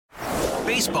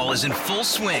Baseball is in full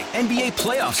swing. NBA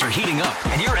playoffs are heating up,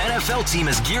 and your NFL team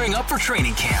is gearing up for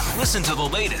training camp. Listen to the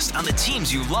latest on the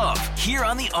teams you love here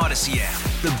on the Odyssey app.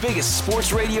 The biggest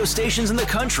sports radio stations in the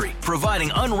country,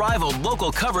 providing unrivaled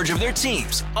local coverage of their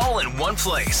teams, all in one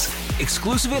place.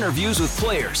 Exclusive interviews with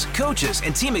players, coaches,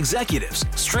 and team executives,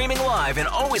 streaming live and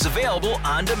always available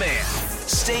on demand.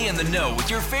 Stay in the know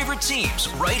with your favorite teams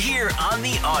right here on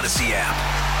the Odyssey app.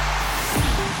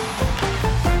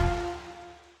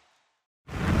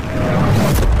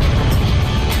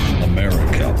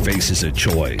 America faces a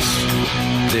choice.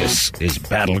 This is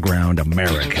Battleground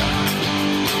America.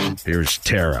 Here's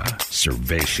Tara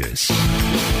Servatius.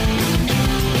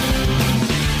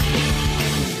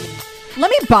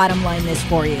 Let me bottom line this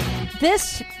for you.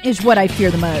 This is what I fear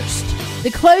the most.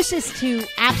 The closest to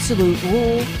absolute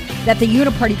rule that the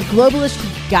uniparty, the globalists,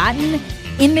 have gotten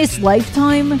in this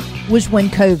lifetime was when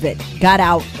COVID got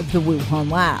out of the Wuhan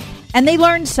lab. And they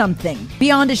learned something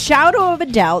beyond a shadow of a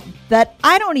doubt that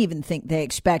I don't even think they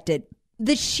expected.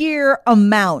 The sheer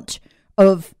amount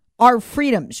of our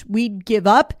freedoms we'd give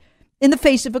up in the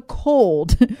face of a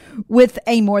cold with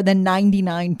a more than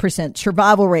 99%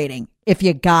 survival rating, if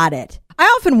you got it. I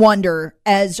often wonder,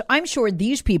 as I'm sure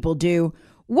these people do,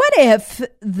 what if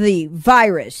the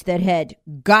virus that had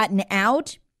gotten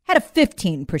out had a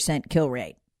 15% kill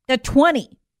rate, a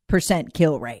 20%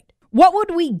 kill rate? What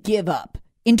would we give up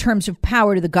in terms of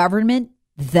power to the government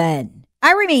then?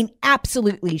 I remain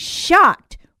absolutely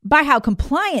shocked by how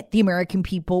compliant the American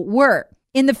people were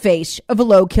in the face of a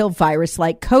low-kill virus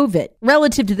like COVID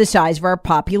relative to the size of our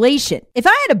population. If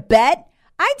I had a bet,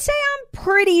 I'd say I'm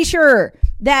pretty sure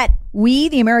that we,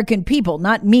 the American people,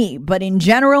 not me, but in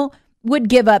general, would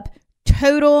give up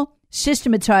total,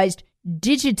 systematized,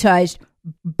 digitized,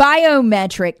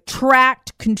 biometric,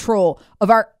 tracked control of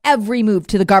our every move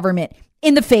to the government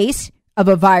in the face of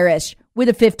a virus with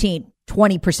a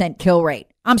 15-20% kill rate.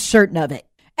 I'm certain of it.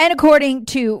 And according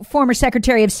to former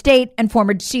Secretary of State and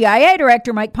former CIA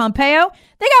Director Mike Pompeo,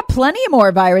 they got plenty of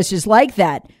more viruses like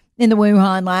that in the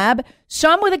Wuhan lab,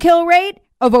 some with a kill rate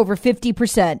of over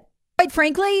 50%. Quite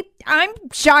frankly, I'm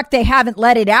shocked they haven't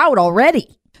let it out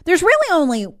already. There's really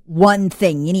only one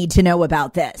thing you need to know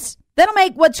about this that'll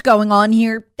make what's going on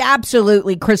here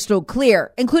absolutely crystal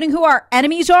clear, including who our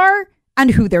enemies are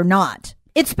and who they're not.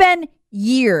 It's been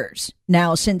years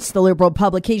now since the liberal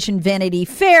publication Vanity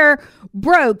Fair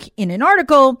broke in an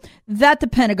article that the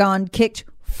Pentagon kicked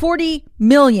 $40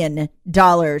 million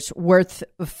worth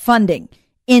of funding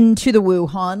into the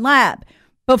Wuhan lab.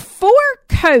 Before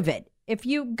COVID, if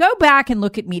you go back and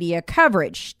look at media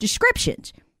coverage,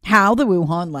 descriptions, how the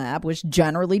Wuhan lab was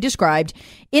generally described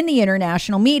in the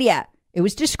international media, it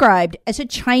was described as a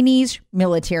Chinese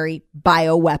military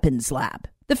bioweapons lab.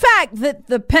 The fact that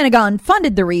the Pentagon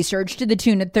funded the research to the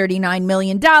tune of $39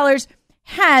 million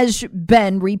has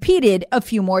been repeated a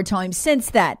few more times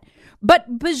since that.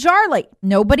 But bizarrely,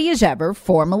 nobody has ever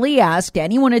formally asked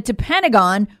anyone at the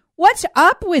Pentagon, what's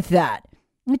up with that?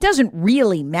 It doesn't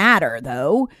really matter,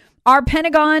 though. Our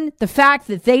Pentagon, the fact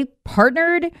that they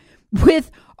partnered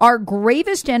with our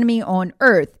gravest enemy on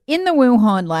Earth in the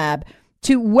Wuhan lab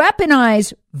to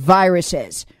weaponize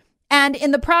viruses, and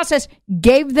in the process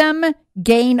gave them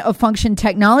gain-of-function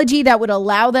technology that would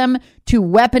allow them to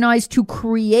weaponize, to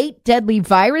create deadly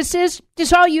viruses,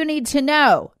 is all you need to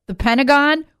know. The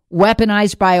Pentagon,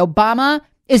 weaponized by Obama,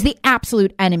 is the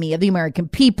absolute enemy of the American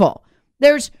people.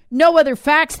 There's no other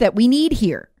facts that we need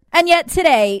here. And yet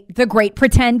today, the great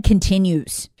pretend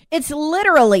continues. It's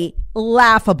literally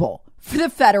laughable for the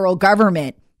federal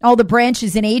government, all the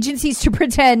branches and agencies, to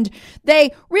pretend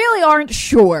they really aren't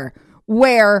sure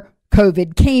where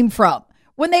COVID came from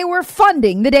when they were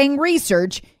funding the dang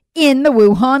research in the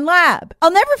Wuhan lab.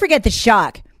 I'll never forget the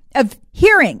shock of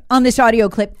hearing on this audio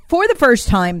clip for the first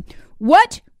time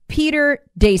what Peter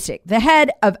Daszak, the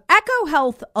head of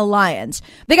EcoHealth Alliance,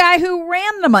 the guy who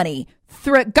ran the money,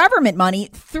 government money,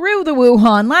 through the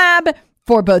Wuhan lab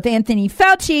for both Anthony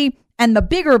Fauci and the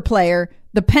bigger player,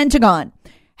 the Pentagon,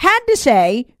 had to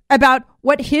say about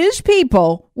what his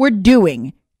people were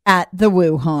doing at the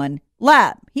Wuhan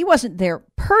lab. He wasn't there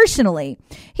personally.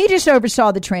 He just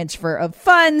oversaw the transfer of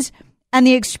funds and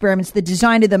the experiments, the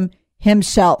design of them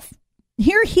himself.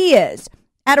 Here he is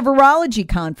at a virology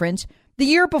conference the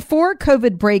year before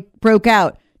COVID broke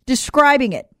out,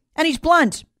 describing it. And he's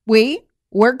blunt.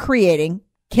 We're creating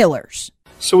killers.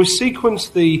 So we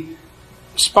sequenced the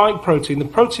spike protein, the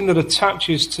protein that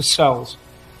attaches to cells.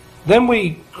 Then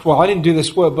I didn't do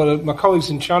this work, but my colleagues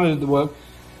in China did the work.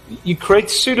 You create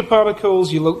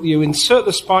pseudoparticles, you insert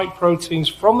the spike proteins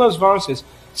from those viruses,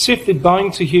 see if they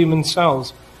bind to human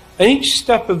cells. And each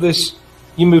step of this,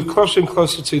 you move closer and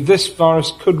closer to this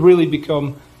virus could really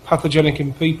become pathogenic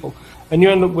in people. And you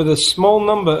end up with a small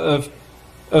number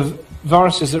of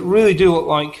viruses that really do look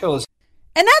like killers.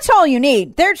 And that's all you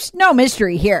need. There's no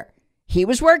mystery here. He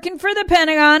was working for the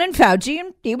Pentagon and Fauci,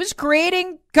 and he was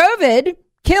creating COVID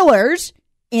killers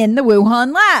in the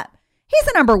Wuhan lab. He's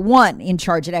the number one in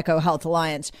charge at Echo Health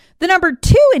Alliance. The number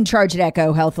two in charge at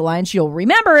Echo Health Alliance, you'll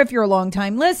remember if you're a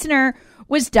longtime listener,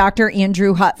 was Dr.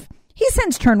 Andrew Huff. He's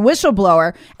since turned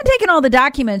whistleblower and taken all the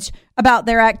documents about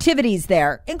their activities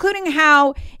there, including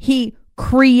how they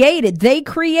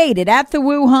created at the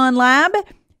Wuhan lab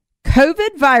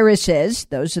COVID viruses.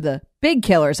 Those are the big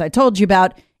killers I told you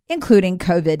about, including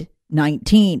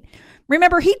COVID-19.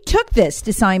 Remember, he took this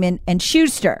to Simon &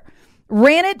 Schuster,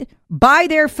 ran it by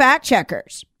their fact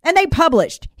checkers, and they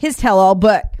published his tell-all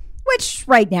book, which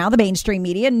right now the mainstream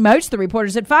media and most of the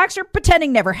reporters at Fox are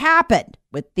pretending never happened,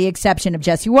 with the exception of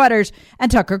Jesse Waters and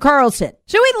Tucker Carlson.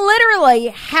 So we literally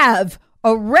have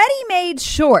a ready-made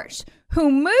source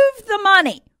who moved the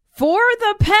money for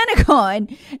the Pentagon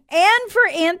and for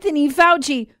Anthony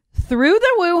Fauci through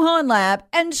the Wuhan lab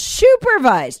and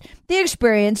supervised the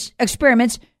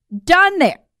experiments done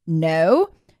there. No,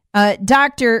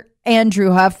 Dr.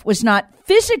 Andrew Huff was not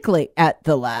physically at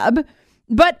the lab,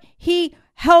 but he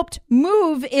helped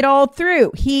move it all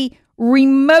through. He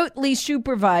remotely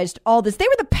supervised all this. They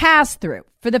were the pass-through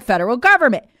for the federal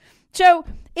government. So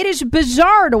it is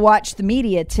bizarre to watch the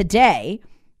media today,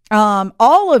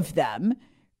 all of them,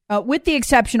 with the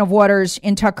exception of Waters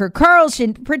and Tucker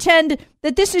Carlson, pretend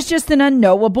that this is just an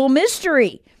unknowable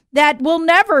mystery, that we'll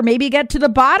never maybe get to the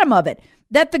bottom of it,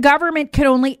 that the government can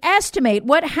only estimate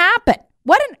what happened.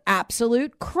 What an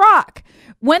absolute crock.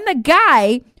 When the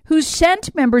guy who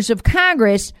sent members of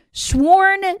Congress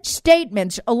sworn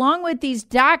statements along with these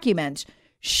documents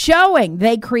showing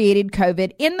they created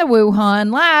COVID in the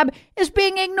Wuhan lab is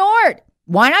being ignored.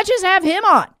 Why not just have him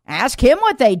on? Ask him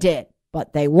what they did.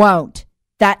 But they won't.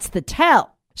 That's the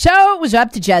tell. So it was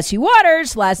up to Jesse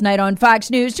Waters last night on Fox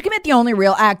News to commit the only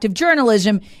real act of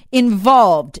journalism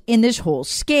involved in this whole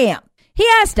scam. He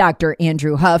asked Dr.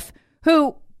 Andrew Huff,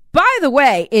 who, by the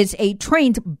way, is a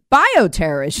trained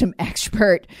bioterrorism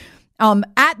expert for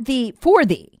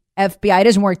the FBI. He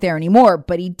doesn't work there anymore,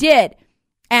 but he did.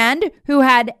 And who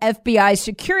had FBI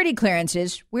security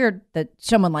clearances. Weird that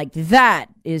someone like that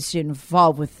is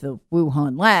involved with the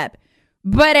Wuhan lab.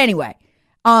 But anyway,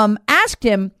 asked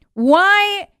him,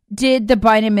 why did the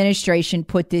Biden administration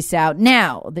put this out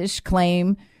now? This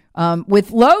claim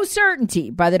with low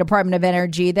certainty by the Department of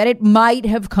Energy that it might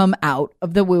have come out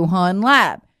of the Wuhan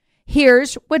lab.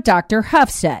 Here's what Dr. Huff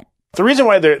said. The reason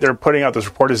why they're putting out this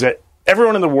report is that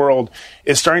everyone in the world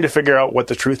is starting to figure out what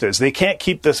the truth is. They can't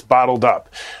keep this bottled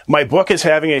up. My book is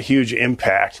having a huge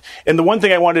impact. And the one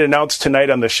thing I wanted to announce tonight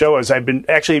on the show is I've been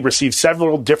actually received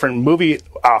several different movie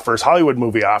offers, Hollywood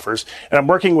movie offers. And I'm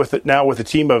working with it now with a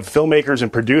team of filmmakers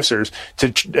and producers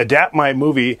to adapt my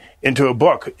movie into a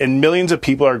book. And millions of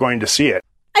people are going to see it.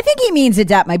 I think he means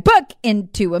adapt my book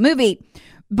into a movie.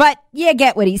 But you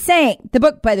get what he's saying. The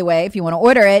book, by the way, if you want to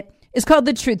order it, is called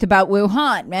The Truth About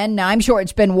Wuhan. And I'm sure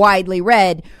it's been widely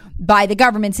read by the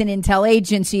governments and intel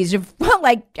agencies of, well,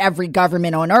 like every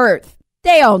government on earth.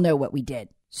 They all know what we did.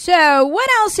 So what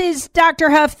else is Dr.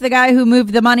 Huff, the guy who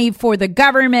moved the money for the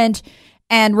government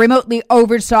and remotely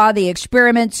oversaw the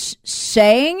experiments,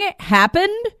 saying happened?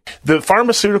 The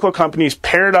pharmaceutical companies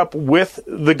paired up with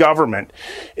the government,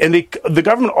 and the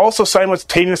government also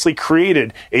simultaneously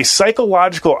created a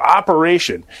psychological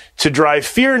operation to drive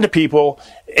fear into people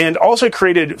and also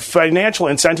created financial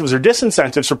incentives or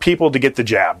disincentives for people to get the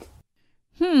jab.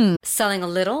 Selling a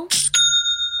little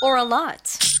or a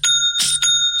lot?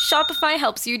 Shopify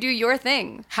helps you do your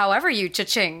thing, however you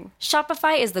cha-ching.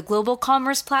 Shopify is the global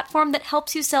commerce platform that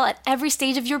helps you sell at every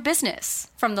stage of your business.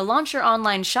 From the launch your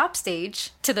online shop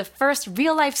stage, to the first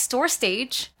real-life store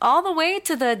stage, all the way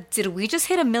to the did we just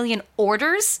hit 1 million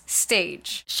orders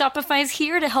stage. Shopify's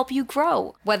here to help you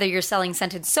grow. Whether you're selling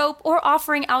scented soap or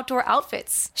offering outdoor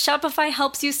outfits, Shopify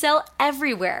helps you sell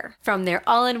everywhere. From their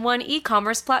all-in-one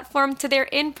e-commerce platform to their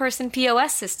in-person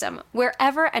POS system,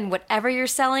 wherever and whatever you're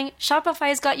selling,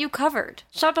 Shopify's got you covered.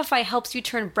 Shopify helps you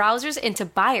turn browsers into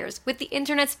buyers with the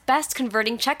internet's best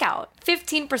converting checkout.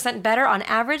 15% better on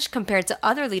average compared to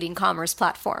other leading commerce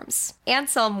platforms. And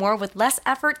sell more with less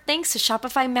effort thanks to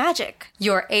Shopify Magic,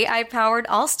 your AI-powered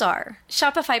all-star.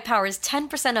 Shopify powers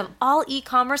 10% of all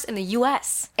e-commerce in the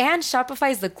US. And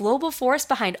Shopify is the global force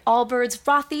behind Allbirds,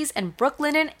 Rothy's, and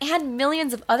Brooklinen, and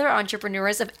millions of other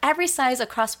entrepreneurs of every size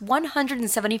across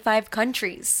 175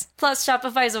 countries. Plus,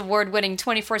 Shopify's award-winning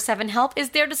 24/7 help is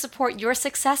there to to support your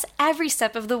success every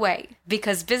step of the way.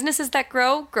 Because businesses that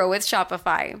grow, grow with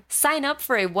Shopify. Sign up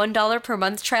for a $1 per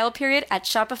month trial period at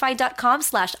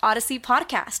shopify.com/Odyssey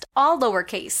Podcast, all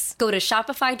lowercase. Go to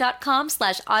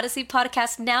shopify.com/Odyssey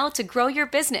Podcast now to grow your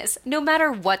business, no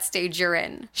matter what stage you're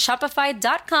in.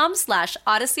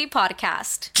 Shopify.com/Odyssey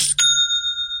Podcast.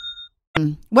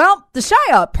 Well, the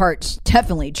PSYOP part's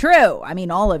definitely true. I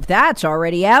mean, all of that's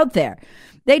already out there.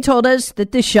 They told us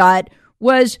that the shot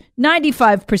was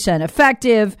 95%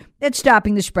 effective at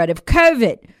stopping the spread of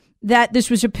COVID, that this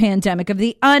was a pandemic of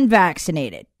the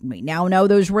unvaccinated. We now know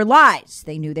those were lies.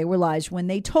 They knew they were lies when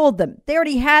they told them. They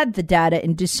already had the data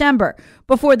in December,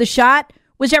 before the shot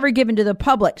was ever given to the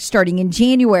public, starting in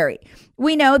January.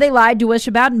 We know they lied to us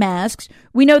about masks.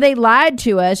 We know they lied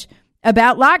to us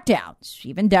about lockdowns.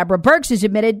 Even Deborah Birx has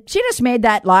admitted she just made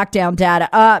that lockdown data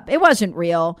up. It wasn't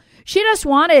real. She just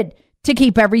wanted to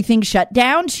keep everything shut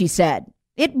down, she said.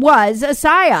 It was a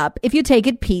PSYOP if you take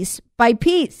it piece by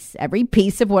piece. Every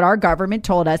piece of what our government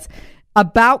told us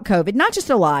about COVID, not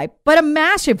just a lie, but a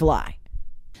massive lie.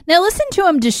 Now listen to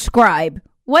him describe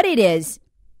what it is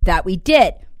that we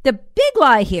did. The big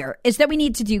lie here is that we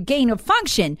need to do gain of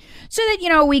function so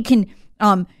that, we can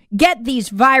get these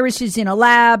viruses in a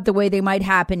lab the way they might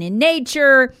happen in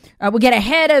nature. We'll get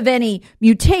ahead of any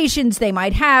mutations they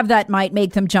might have that might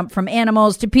make them jump from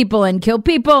animals to people and kill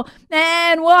people.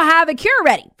 And we'll have a cure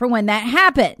ready for when that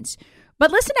happens.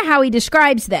 But listen to how he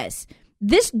describes this.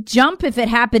 This jump, if it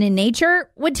happened in nature,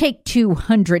 would take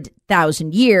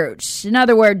 200,000 years. In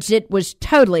other words, it was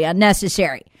totally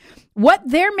unnecessary. What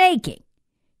they're making,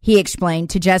 he explained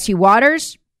to Jesse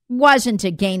Waters, wasn't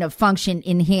a gain-of-function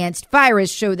enhanced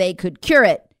virus so they could cure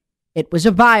it. It was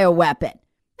a bioweapon. And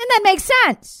that makes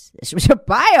sense. This was a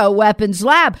bioweapons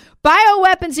lab.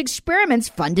 Bioweapons experiments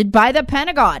funded by the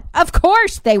Pentagon. Of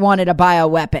course they wanted a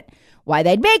bioweapon. Why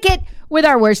they'd make it with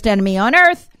our worst enemy on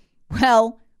Earth?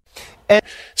 Well,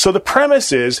 so the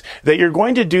premise is that you're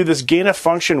going to do this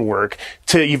gain-of-function work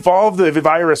to evolve the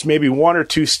virus maybe one or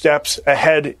two steps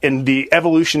ahead in the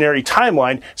evolutionary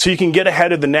timeline so you can get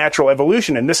ahead of the natural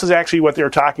evolution. And this is actually what they were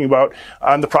talking about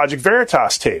on the Project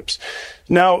Veritas tapes.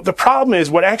 Now, the problem is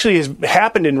what actually has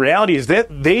happened in reality is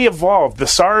that they evolved the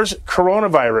SARS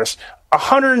coronavirus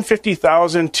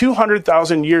 150,000,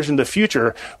 200,000 years in the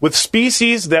future with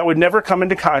species that would never come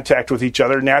into contact with each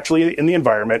other naturally in the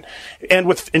environment and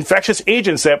with infectious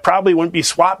agents that probably wouldn't be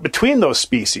swapped between those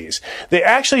species. They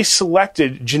actually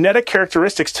selected genetic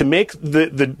characteristics to make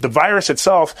the virus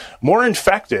itself more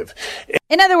infective.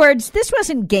 In other words, this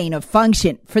wasn't gain of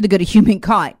function for the good of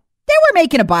humankind. They were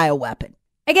making a bioweapon.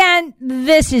 Again,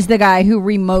 this is the guy who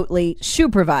remotely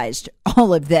supervised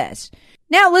all of this.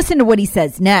 Now listen to what he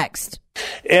says next.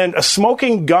 And a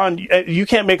smoking gun, you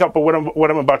can't make up what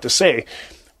I'm about to say.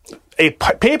 A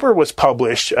paper was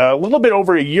published a little bit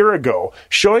over a year ago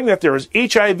showing that there was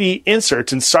HIV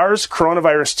inserts in SARS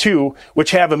coronavirus 2,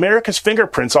 which have America's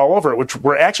fingerprints all over it, which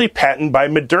were actually patented by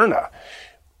Moderna.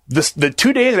 The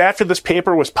 2 days after this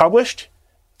paper was published,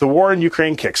 the war in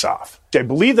Ukraine kicks off. I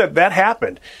believe that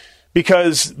happened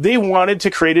because they wanted to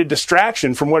create a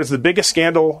distraction from what is the biggest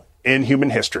scandal in human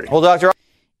history. Well, Dr.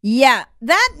 Yeah,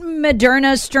 that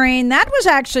Moderna strain, that was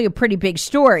actually a pretty big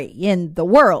story in the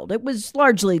world. It was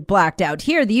largely blacked out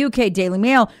here. The UK Daily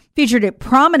Mail featured it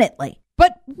prominently.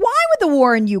 But why would the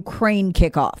war in Ukraine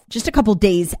kick off just a couple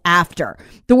days after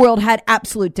the world had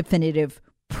absolute definitive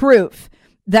proof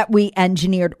that we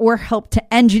engineered or helped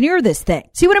to engineer this thing?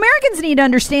 See, what Americans need to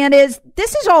understand is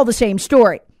this is all the same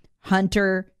story.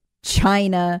 Hunter,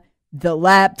 China, the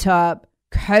laptop,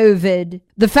 COVID,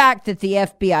 the fact that the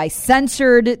FBI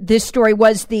censored this story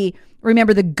was the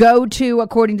go-to,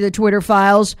 according to the Twitter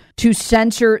files, to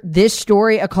censor this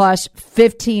story across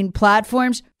 15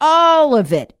 platforms. All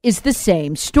of it is the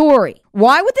same story.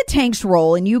 Why would the tanks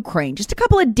roll in Ukraine just a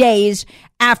couple of days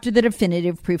after the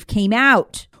definitive proof came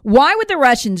out? Why would the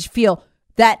Russians feel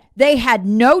that they had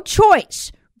no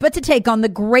choice but to take on the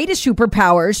greatest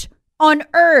superpowers on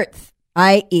Earth,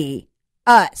 i.e.,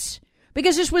 us?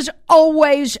 Because this was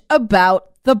always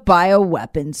about the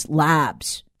bioweapons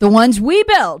labs, the ones we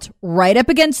built right up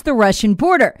against the Russian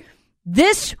border.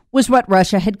 This was what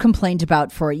Russia had complained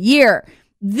about for a year.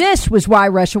 This was why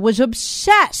Russia was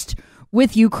obsessed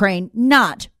with Ukraine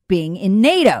not being in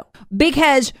NATO,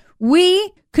 because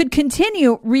we could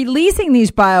continue releasing these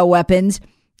bioweapons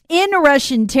in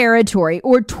Russian territory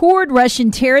or toward Russian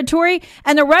territory,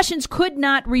 and the Russians could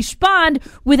not respond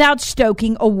without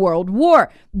stoking a world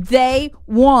war. They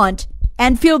want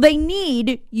and feel they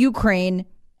need Ukraine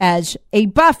as a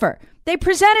buffer. They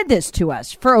presented this to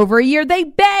us for over a year. They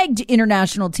begged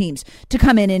international teams to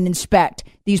come in and inspect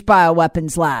these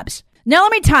bioweapons labs. Now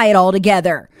let me tie it all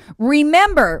together.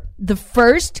 Remember, the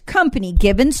first company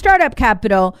given startup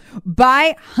capital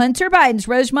by Hunter Biden's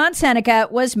Rosemont Seneca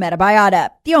was Metabiota,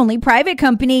 the only private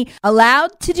company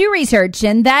allowed to do research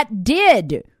and that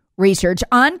did research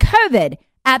on COVID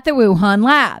at the Wuhan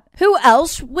lab. Who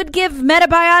else would give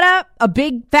Metabiota a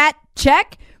big fat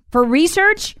check for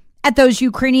research at those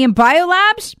Ukrainian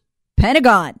biolabs?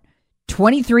 Pentagon,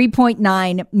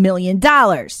 $23.9 million.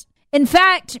 In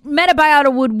fact,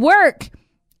 Metabiota would work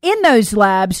in those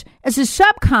labs as a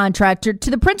subcontractor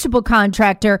to the principal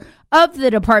contractor of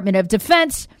the Department of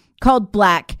Defense called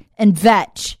Black &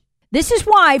 Veatch. This is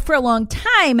why, for a long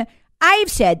time, I've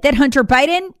said that Hunter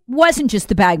Biden wasn't just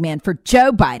the bagman for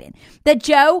Joe Biden, that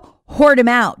Joe whored him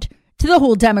out to the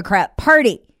whole Democrat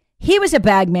Party. He was a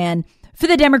bagman for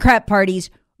the Democrat Party's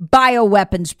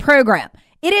bioweapons program.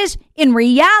 It is, in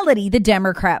reality, the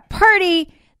Democrat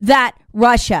Party that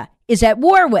Russia is at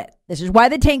war with. This is why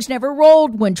the tanks never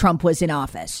rolled when Trump was in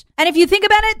office. And if you think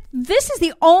about it, this is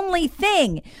the only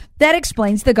thing that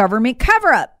explains the government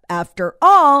cover-up. After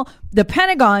all, the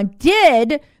Pentagon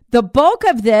did the bulk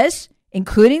of this,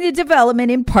 including the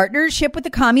development in partnership with the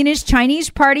Communist Chinese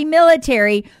Party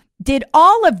military, did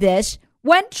all of this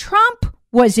when Trump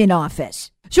was in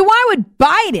office. So why would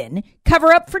Biden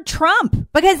cover up for Trump?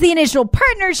 Because the initial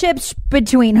partnerships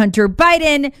between Hunter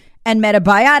Biden and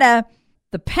Metabiota,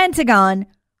 the Pentagon,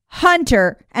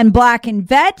 Hunter, and Black &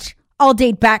 Veatch all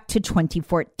date back to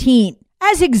 2014,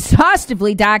 as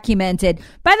exhaustively documented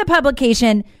by the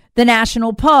publication The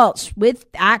National Pulse with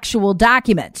actual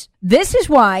documents. This is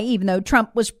why, even though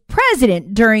Trump was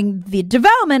president during the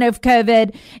development of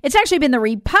COVID, it's actually been the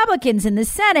Republicans in the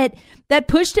Senate that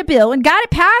pushed a bill and got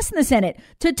it passed in the Senate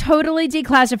to totally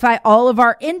declassify all of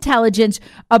our intelligence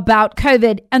about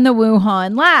COVID and the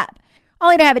Wuhan lab,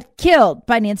 only to have it killed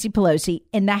by Nancy Pelosi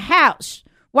in the House.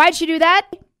 Why'd she do that?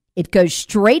 It goes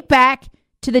straight back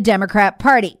to the Democrat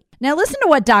Party. Now listen to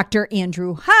what Dr.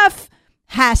 Andrew Huff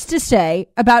has to say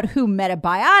about who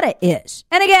Metabiota is.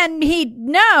 And again,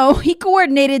 he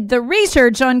coordinated the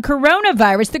research on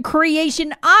coronavirus, the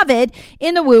creation of it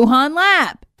in the Wuhan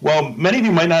lab. Well, many of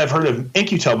you might not have heard of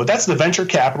In-Q-Tel, but that's the venture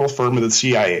capital firm of the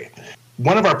CIA.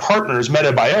 One of our partners,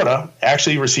 Metabiota,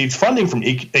 actually received funding from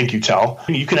In-Q-Tel.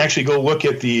 You can actually go look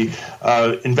at the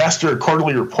investor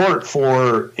quarterly report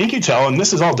for In-Q-Tel, and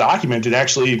this is all documented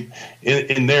actually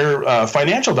in their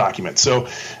financial documents. So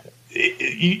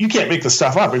you can't make this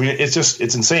stuff up. I mean, it's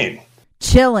insane.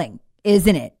 Chilling,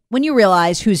 isn't it? When you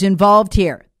realize who's involved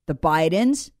here. The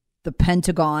Bidens, the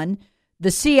Pentagon,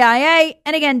 the CIA,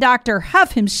 and again, Dr.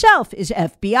 Huff himself is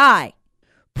FBI.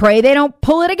 Pray they don't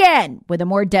pull it again with a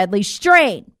more deadly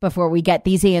strain before we get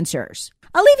these answers.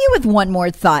 I'll leave you with one more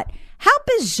thought. How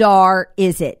bizarre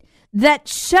is it that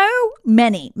so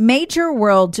many major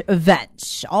world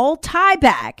events all tie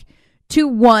back to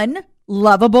one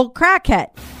lovable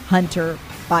crackhead, Hunter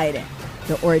Biden?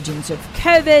 The origins of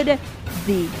COVID,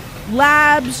 the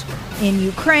labs in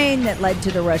Ukraine that led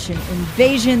to the Russian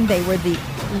invasion. They were the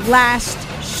last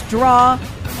straw.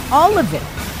 All of it.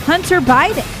 Hunter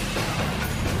Biden.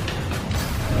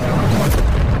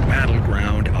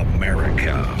 Battleground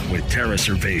America with Tara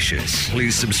Servatius.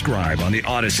 Please subscribe on the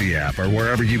Odyssey app or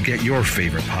wherever you get your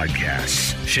favorite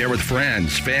podcasts. Share with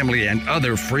friends, family, and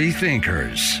other free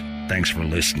thinkers. Thanks for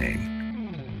listening.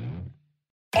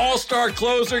 All-star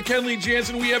closer Kenley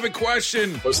Jansen, we have a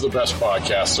question. What's the best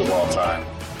podcast of all time?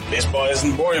 Baseball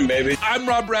isn't boring, baby. I'm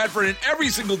Rob Bradford, and every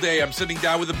single day I'm sitting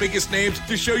down with the biggest names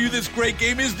to show you this great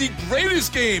game is the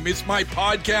greatest game. It's my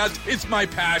podcast. It's my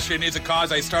passion. It's a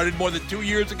cause I started more than 2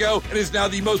 years ago and is now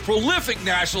the most prolific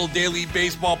national daily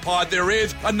baseball pod there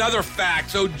is. Another fact.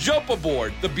 So jump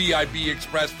aboard the BIB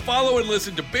Express. Follow and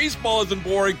listen to Baseball Isn't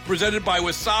Boring, presented by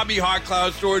Wasabi Hot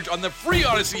Cloud Storage on the free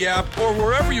Odyssey app or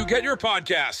wherever you get your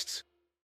podcasts.